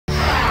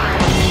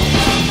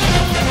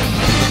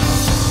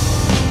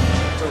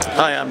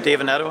Hi, I'm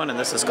David Nedohin and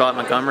this is Scott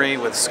Montgomerie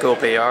with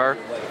ScopeAR.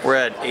 We're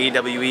at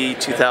AWE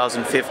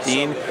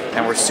 2015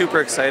 and we're super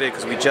excited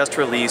because we just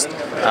released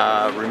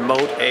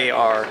Remote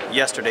AR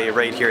yesterday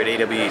right here at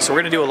AWE. So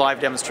we're going to do a live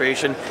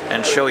demonstration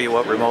and show you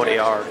what Remote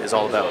AR is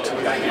all about.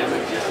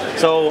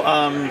 So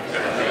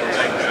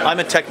I'm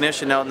a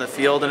technician out in the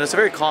field, and it's a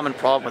very common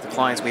problem with the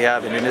clients we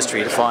have in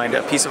industry to find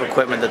a piece of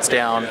equipment that's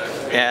down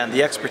and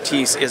the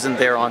expertise isn't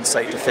there on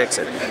site to fix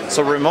it.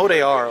 So Remote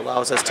AR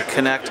allows us to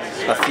connect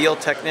a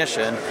field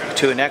technician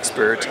to an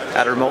expert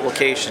at a remote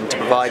location to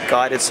provide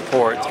guided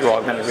support through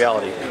augmented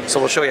reality. So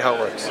we'll show you how it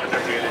works.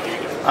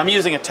 I'm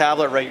using a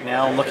tablet right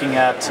now looking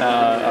at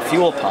a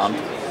fuel pump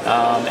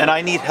and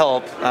I need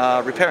help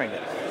repairing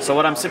it. So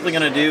what I'm simply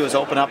going to do is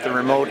open up the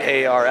Remote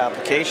AR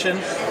application.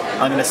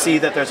 I'm going to see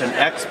that there's an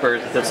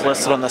expert that's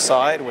listed on the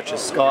side, which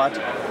is Scott,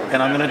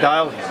 and I'm going to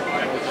dial him.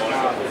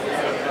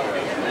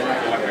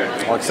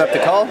 I'll accept the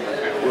call.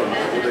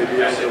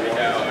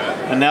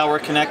 And now we're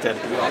connected.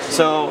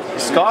 So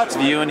Scott's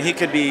view, and he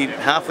could be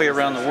halfway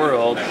around the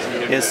world,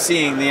 is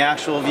seeing the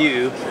actual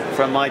view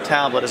from my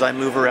tablet as I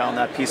move around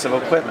that piece of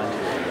equipment.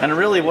 And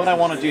really what I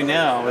want to do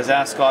now is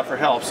ask Scott for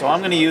help. So I'm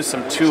going to use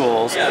some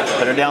tools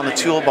that are down the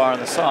toolbar on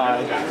the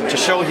side to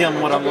show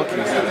him what I'm looking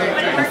at.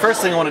 And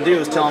first thing I want to do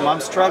is tell him I'm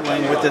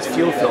struggling with this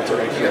fuel filter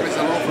right here.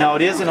 Now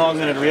it is an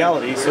augmented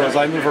reality, so as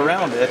I move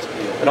around it,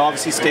 it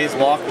obviously stays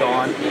locked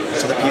on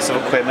to the piece of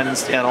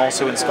equipment and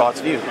also in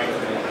Scott's view.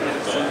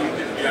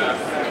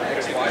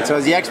 So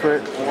as the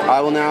expert,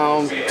 I will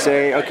now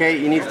say, okay,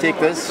 you need to take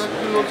this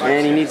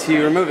and you need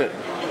to remove it.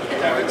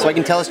 So I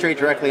can telestrate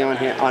directly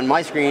on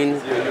my screen,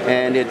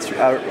 and it's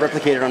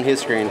replicated on his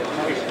screen,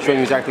 showing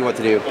him exactly what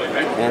to do.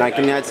 And I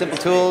can add simple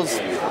tools,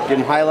 give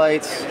him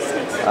highlights,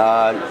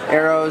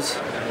 arrows,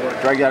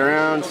 drag that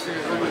around.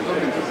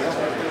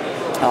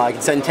 I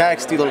can send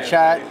text, do a little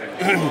chat,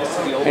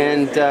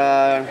 and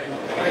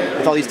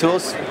with all these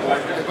tools,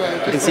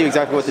 you can see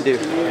exactly what to do.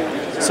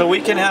 So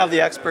we can have the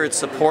experts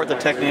support the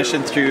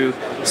technician through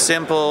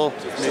simple,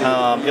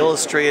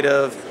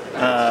 illustrative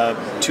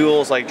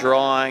tools like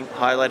drawing,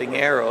 highlighting,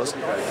 arrows,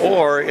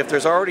 or if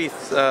there's already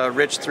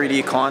rich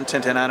 3D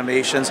content and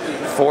animations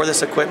for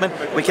this equipment,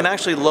 we can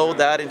actually load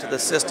that into the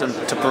system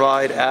to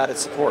provide added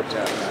support.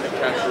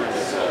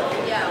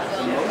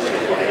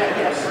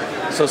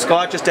 So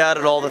Scott just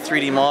added all the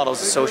 3D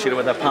models associated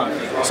with that pump.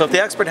 So if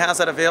the expert has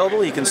that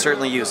available, you can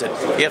certainly use it.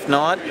 If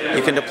not,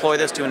 you can deploy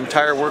this to an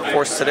entire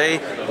workforce today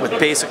with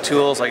basic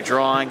tools like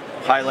drawing,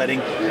 highlighting,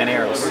 and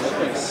arrows.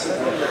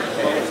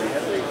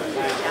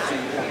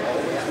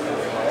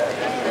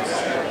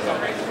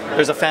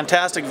 There's a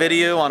fantastic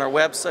video on our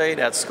website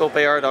at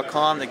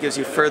ScopeAR.com that gives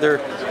you further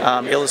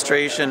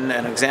illustration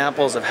and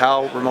examples of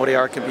how Remote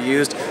AR can be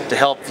used to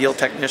help field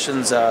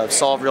technicians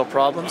solve real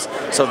problems.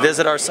 So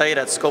visit our site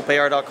at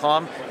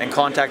ScopeAR.com and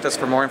contact us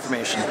for more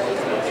information.